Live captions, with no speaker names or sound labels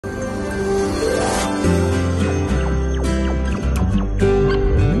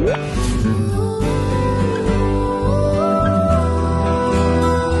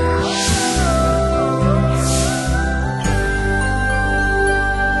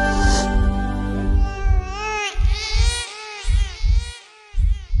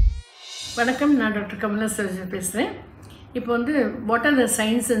வணக்கம், நான் doctor Kamala Selvaraj பேசுகிறேன். இப்போ வந்து what are the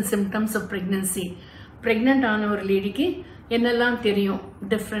science and symptoms of pregnancy? Pregnant ஆன ஒரு லேடிக்கு என்னெல்லாம் தெரியும்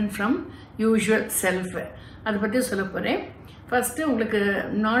டிஃப்ரெண்ட் ஃப்ரம் யூஷுவல் செல்ஃப், அதை பற்றி சொல்ல போகிறேன். ஃபஸ்ட்டு உங்களுக்கு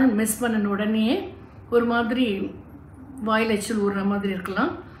நாள் மிஸ் பண்ண உடனே ஒரு மாதிரி வாயில் எச்சில் ஊறுற மாதிரி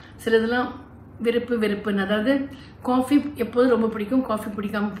இருக்கலாம். சிலதெல்லாம் வெறுப்புன்னு, அதாவது காஃபி எப்போதும் ரொம்ப பிடிக்கும், காஃபி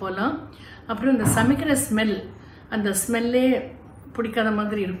பிடிக்காமல் போகலாம். அப்புறம் இந்த சமைக்கிற ஸ்மெல், அந்த ஸ்மெல்லே பிடிக்காத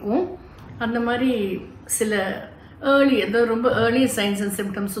மாதிரி இருக்கும். அந்த மாதிரி சில ரொம்ப ஏர்லி சைன்ஸ் அண்ட்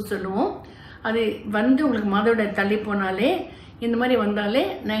சிம்டம்ஸும் சொல்லுவோம். அது வந்து உங்களுக்கு மாதவிட தள்ளி போனாலே, இந்த மாதிரி வந்தாலே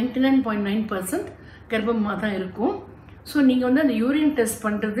 99.9% கர்ப்பமாக தான் இருக்கும். ஸோ நீங்கள் வந்து அந்த யூரின் டெஸ்ட்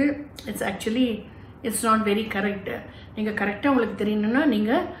பண்ணுறது இட்ஸ் நாட் வெரி கரெக்ட். நீங்கள் கரெக்டாக உங்களுக்கு தெரியணுன்னா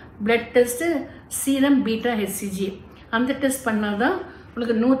நீங்கள் blood test serum beta HCG அந்த டெஸ்ட் பண்ணால் தான்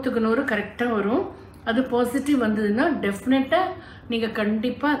உங்களுக்கு 100க்கு 100 கரெக்டாக வரும். அது பாசிட்டிவ் வந்ததுன்னா டெஃபினட்டாக நீங்கள்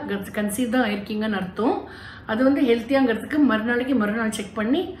கண்டிப்பாக கன்சீவ் தான் ஆயிருக்கீங்கன்னு அர்த்தம். அது வந்து ஹெல்த்தியாங்கிறதுக்கு மறுநாள் செக்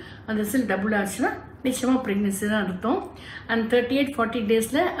பண்ணி அந்த ரிசல்ட் டபுள் ஆச்சுன்னா நிச்சயமாக ப்ரெக்னென்சி தான் அர்த்தம். அண்ட் 38-40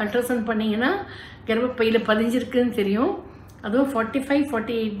 டேஸில் அல்ட்ராசவுண்ட் பண்ணிங்கன்னா கர்ப்பப்பையில் பதிஞ்சிருக்குன்னு தெரியும். அதுவும்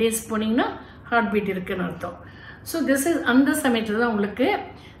 45-48 டேஸ் போனீங்கன்னா ஹார்ட் பீட் இருக்குதுன்னு அர்த்தம். ஸோ அந்த சமயத்தில் தான் உங்களுக்கு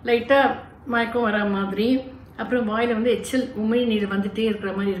லைட்டாக மயக்கம் வர மாதிரி, அப்புறம் வாயில் வந்து எச்சில் உமிழ் நீர் வந்துகிட்டே இருக்கிற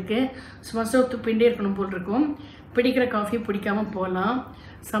மாதிரி இருக்குது. சும்மா துப்பிண்டே இருக்கணும் போல் இருக்கும். பிடிக்கிற காஃபி பிடிக்காமல் போகலாம்.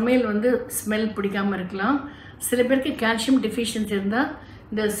 சமையல் வந்து ஸ்மெல் பிடிக்காமல் இருக்கலாம். சில பேருக்கு கால்சியம் டெஃபிஷியன்சி இருந்தால்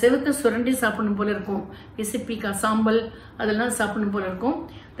இந்த செவத்தை சுரண்டி சாப்பிடணும் போல் இருக்கும். பிசிப்பிக்கா சாம்பல் அதெல்லாம் சாப்பிடணும் போல் இருக்கும்.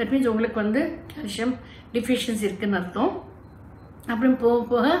 தட் மீன்ஸ் உங்களுக்கு வந்து கால்சியம் டெஃபிஷியன்சி இருக்குதுன்னு அர்த்தம். அப்புறம் போக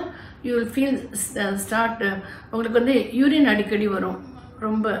போக யூ வில் ஃபீல் உங்களுக்கு வந்து யூரின் அடிக்கடி வரும்,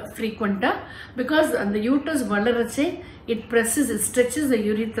 ரொம்ப ஃப்ரீக்வெண்ட்டாக. பிகாஸ் அந்த uterus வளரச்சு it stretches the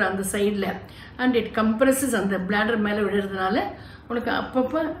urethra அந்த சைடில் அண்ட் இட் கம்ப்ரெஸஸ் அந்த பிளாடர் மேலே விடுறதுனால உங்களுக்கு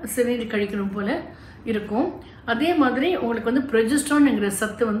அப்பப்போ சிறுநீர் கழிக்கணும் போல் இருக்கும். அதே மாதிரி உங்களுக்கு வந்து ப்ரொஜெஸ்ட்ரான்ங்கிற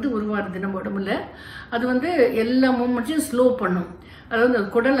சத்து வந்து உருவாருது நம்ம உடம்புல. அது வந்து எல்லா மூமெண்ட்ஸையும் ஸ்லோ பண்ணும். அதாவது அந்த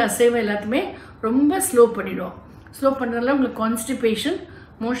குடல் அசைவை எல்லாத்தையுமே ரொம்ப ஸ்லோ பண்ணிடும். ஸ்லோ பண்ணுறதுனால உங்களுக்கு கான்ஸ்டிபேஷன்,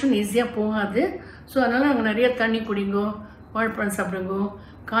 மோஷன் ஈஸியாக போகாது. ஸோ அதனால் நாங்கள் நிறைய தண்ணி குடிங்கோ, வாழைப்பழம் சாப்பிடுங்கோ,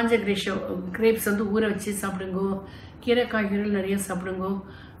 காஞ்ச கிரேப்ஸ் வந்து ஊற வச்சு சாப்பிடுங்கோ, கீரை காய்கறிகள் நிறைய சாப்பிடுங்கோ,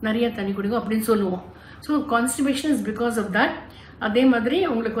 நிறைய தண்ணி குடிங்கோ அப்படின்னு சொல்லுவோம். So constipation is because of that. அதே மாதிரி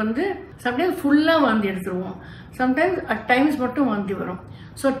உங்களுக்கு வந்து சம்டைம்ஸ் ஃபுல்லாக வாந்தி எடுத்துருவோம், சம்டைம்ஸ் அட் டைம்ஸ் மட்டும் வாந்தி வரும்.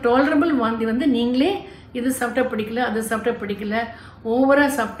 ஸோ டாலரபிள் வாந்தி வந்து நீங்களே இது சாப்பிட்டா பிடிக்கல, அது சாப்பிட்டா பிடிக்கல, ஓவராக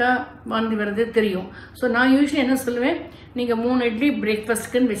சாப்பிட்டா வாந்தி வர்றது தெரியும். ஸோ நான் யூஸ்வலி என்ன சொல்லுவேன், நீங்கள் 3 இட்லி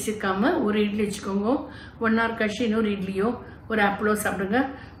பிரேக்ஃபாஸ்ட்டுக்குன்னு வச்சுக்காமல் ஒரு இட்லி வச்சுக்கோங்க. 1 hour கழிச்சு இன்னொரு இட்லியோ ஒரு ஆப்பிளோ சாப்பிடுங்க.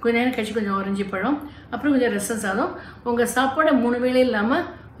 கொஞ்சம் நேரம் கழிச்சு கொஞ்சம் ஆரஞ்சு பழம், அப்புறம் கொஞ்சம் ரசம் சாதம். உங்கள் சாப்பாடை 3 வேளை இல்லாமல்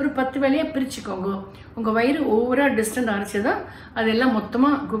ஒரு 10 வேளையாக பிரிச்சுக்கோங்க. உங்கள் வயிறு ஓவராக டிஸ்டன்ட் ஆரம்பிச்சு தான் அதெல்லாம்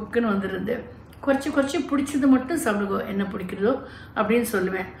மொத்தமாக குக்குன்னு வந்துடுது. குறைச்சி பிடிச்சது மட்டும் சாப்பிடுங்க, என்ன பிடிக்கிறதோ அப்படின்னு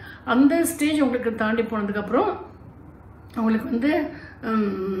சொல்லுவேன். அந்த ஸ்டேஜ் உங்களுக்கு தாண்டி போனதுக்கப்புறம் உங்களுக்கு வந்து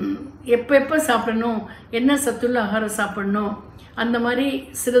எப்போ சாப்பிடணும், என்ன சத்துள்ள ஆகாரம் சாப்பிடணும், அந்த மாதிரி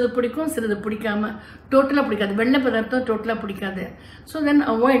சிலது பிடிக்கும், சிலது பிடிக்காமல், டோட்டலாக பிடிக்காது. வெள்ளை பதார்த்தம் டோட்டலாக பிடிக்காது. So then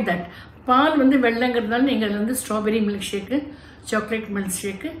avoid that. பால் வந்து வெள்ளைங்கிறதுனால நீங்கள் வந்து strawberry milk shake, chocolate milk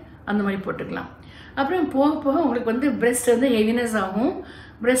shake அந்த மாதிரி போட்டுக்கலாம். அப்புறம் போக போக உங்களுக்கு வந்து பிரெஸ்ட் வந்து ஹெவினஸ் ஆகும்,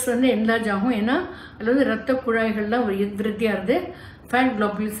 பிரெஸ்ட் வந்து என்லார்ஜ் ஆகும். ஏன்னா அதில் வந்து ரத்த குழாய்கள்லாம் விருத்தியாகுது, ஃபேட்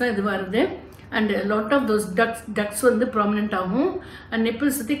குளோபுல்ஸ்லாம் இதுவாக இருக்குது. And lot of those Tux வந்து ப்ராமினென்ட் ஆகும். அண்ட்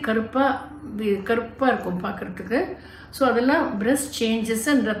நெப்பிள் சுற்றி கருப்பாக இருக்கும் பார்க்குறதுக்கு. ஸோ அதெல்லாம் பிரெஸ்ட் சேஞ்சஸ்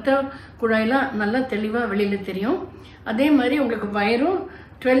அண்ட் ரத்த குழாயெல்லாம் நல்லா தெளிவாக வெளியில் தெரியும். அதே மாதிரி உங்களுக்கு வயிறும்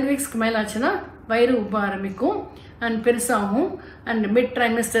 12 வீக்ஸ்க்கு மேலே ஆச்சுன்னா வயிறு உப்ப ஆரம்பிக்கும் அண்ட் பெருசாகும். அண்ட் மிட்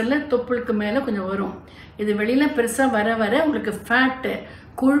ட்ரைமஸ்டரில் தொப்புளுக்கு மேலே கொஞ்சம் வரும். இது வெளியில் பெருசாக வர வர உங்களுக்கு ஃபேட்டு,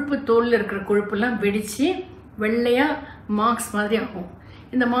 கொழுப்பு, தோலில் இருக்கிற கொழுப்புலாம் வெடித்து வெள்ளையாக மார்க்ஸ் மாதிரி ஆகும்.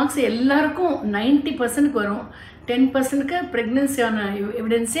 இந்த மார்க்ஸ் எல்லாருக்கும் 90%க்கு வரும். 10%க்கு ப்ரெக்னென்சியான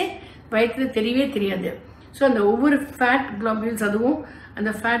எவிடன்ஸே வயிற்றில் தெரியவே தெரியாது. ஸோ அந்த ஒவ்வொரு ஃபேட் குளோபுல்ஸ் அதுவும்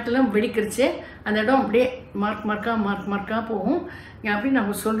அந்த ஃபேட்டெல்லாம் வெடிக்கிறச்சு அந்த இடம் அப்படியே மார்க்காக போகும். அப்படி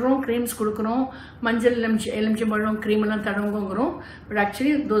நாங்கள் சொல்கிறோம், க்ரீம்ஸ் கொடுக்குறோம், மஞ்சள் எலுமிச்சம்பழம் க்ரீமெல்லாம் தடவுங்கிறோம். பட்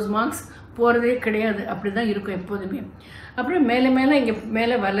ஆக்சுவலி தோஸ் மார்க்ஸ் போகிறதே கிடையாது, அப்படி தான் இருக்கும் எப்போதுமே. அப்புறம் மேலே இங்கே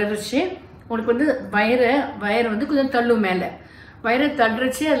மேலே வளர்ச்சி உங்களுக்கு வந்து வயரை வந்து கொஞ்சம் தள்ளும். வயிறை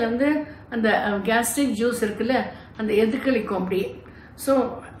தள்ளுறச்சு அதில் வந்து அந்த கேஸ்ட்ரிக் ஜூஸ் இருக்குல்ல, அந்த எதிர்கலிக்கும் அப்படியே. ஸோ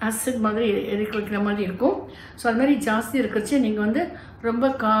ஆசிட் மாதிரி எதிர்கலிக்கிற மாதிரி இருக்கும். ஸோ அது மாதிரி ஜாஸ்தி இருக்கிறச்சு நீங்கள் வந்து ரொம்ப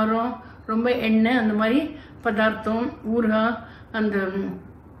காரம், ரொம்ப எண்ணெய் அந்த மாதிரி பதார்த்தம், ஊறுகாய், அந்த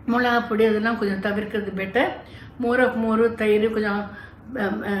மிளகா பொடி அதெல்லாம் கொஞ்சம் தவிர்க்கிறது பெட்டர். மோர், தயிர், கொஞ்சம்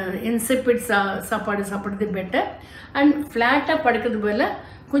insipid சாப்பாடு சாப்பிடுறது பெட்டர். அண்ட் ஃப்ளாட்டாக படுக்கிறது போல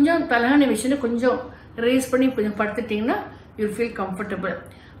கொஞ்சம் தலகாணி வச்சுன்னு கொஞ்சம் ரேஸ் பண்ணி கொஞ்சம் படுத்துட்டிங்கன்னா யூ ஃபீல் கம்ஃபர்டபுள்.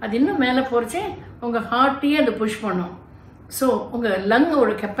 அது இன்னும் மேலே போகிறச்சே உங்கள் ஹார்ட்டையே அதை புஷ் பண்ணும். ஸோ உங்கள்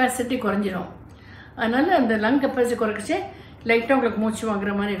லங்கோட கெப்பாசிட்டி குறைஞ்சிடும். அதனால் அந்த லங் கெப்பாசிட்டி குறைக்கச்சே லைட்டாக உங்களுக்கு மூச்சு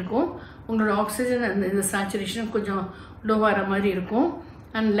வாங்குற மாதிரி இருக்கும். உங்களோட ஆக்சிஜன் அந்த இந்த சேச்சுரேஷன் கொஞ்சம் லோவாகிற மாதிரி இருக்கும்.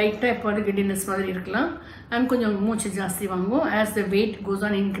 அண்ட் லைட்டாக இப்போ வந்து கிட்டினஸ் மாதிரி இருக்கலாம். அண்ட் கொஞ்சம் மூச்சு ஜாஸ்தி வாங்கும் as the weight goes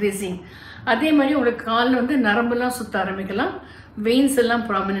on increasing. அதே மாதிரி உங்களுக்கு காலில் வந்து நரம்புலாம் சுற்ற ஆரம்பிக்கலாம். வெயின்ஸ் எல்லாம்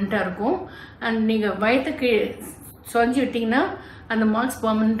ப்ராமினெண்ட்டாக இருக்கும். அண்ட் நீங்கள் வயத்துக்கு சொரிஞ்சு விட்டிங்கன்னா அந்த மார்க்ஸ்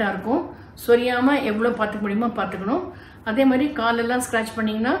பர்மனெண்ட்டாக இருக்கும். சொரியாமல் எவ்வளோ பார்த்துக்க முடியுமோ பார்த்துக்கணும். அதே மாதிரி காலெல்லாம் ஸ்க்ராட்ச்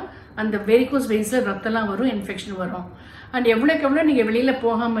பண்ணிங்கன்னா அந்த வெரிகோஸ் வெயின்ஸில் ரத்தம்லாம் வரும், இன்ஃபெக்ஷன் வரும். அண்ட் எவ்வளோக்கு எவ்வளோ நீங்கள் வெளியில்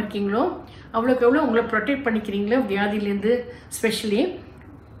போகாமல் இருக்கீங்களோ அவ்வளோக்கு எவ்வளோ உங்களை ப்ரொடெக்ட் பண்ணிக்கிறீங்களோ வியாதியிலேருந்து. ஸ்பெஷலி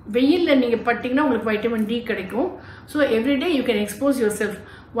வெயிலில் நீங்கள் பட்டிங்கன்னா உங்களுக்கு வைட்டமின் டி கிடைக்கும். So everyday you can expose your self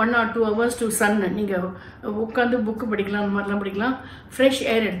 1 or 2 hours to Sun. நீங்கள் உட்காந்து புக்கு படிக்கலாம், அந்த மாதிரிலாம் படிக்கலாம், ஃப்ரெஷ்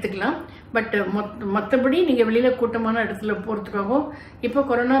ஏர் எடுத்துக்கலாம். பட் மற்றபடி நீங்கள் வெளியில் கூட்டமான இடத்துல போகிறதுக்காக இப்போ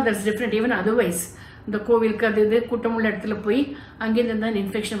corona that's different. Even otherwise இந்த கோவிலுக்கு அது இது கூட்டமுள்ள இடத்துல போய் அங்கேருந்து தான்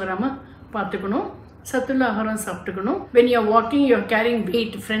இன்ஃபெக்ஷன் வராமல் பார்த்துக்கணும். சத்துள்ள ஆகாரம் சாப்பிட்டுக்கணும். When you are walking you are carrying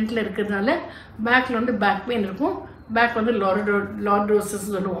wait ஃப்ரண்ட்டில் இருக்கிறதுனால பேக்கில் வந்து பேக் பெயின் இருக்கும். பேக் வந்து லார்டோசஸ்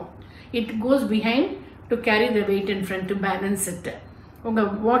சொல்லுவோம். It goes behind to carry the weight in front to balance it.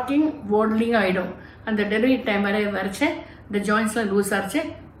 உங்கள் வாக்கிங் வார்ட்லிங் ஆகிடும். அந்த டெலிவரி டைம் வரைச்சே இந்த ஜாயின்ஸ்லாம் லூஸ் ஆகிடுச்சு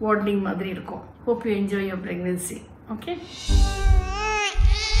வார்ட்லிங் மாதிரி இருக்கும். Hope you enjoy your pregnancy. Okay.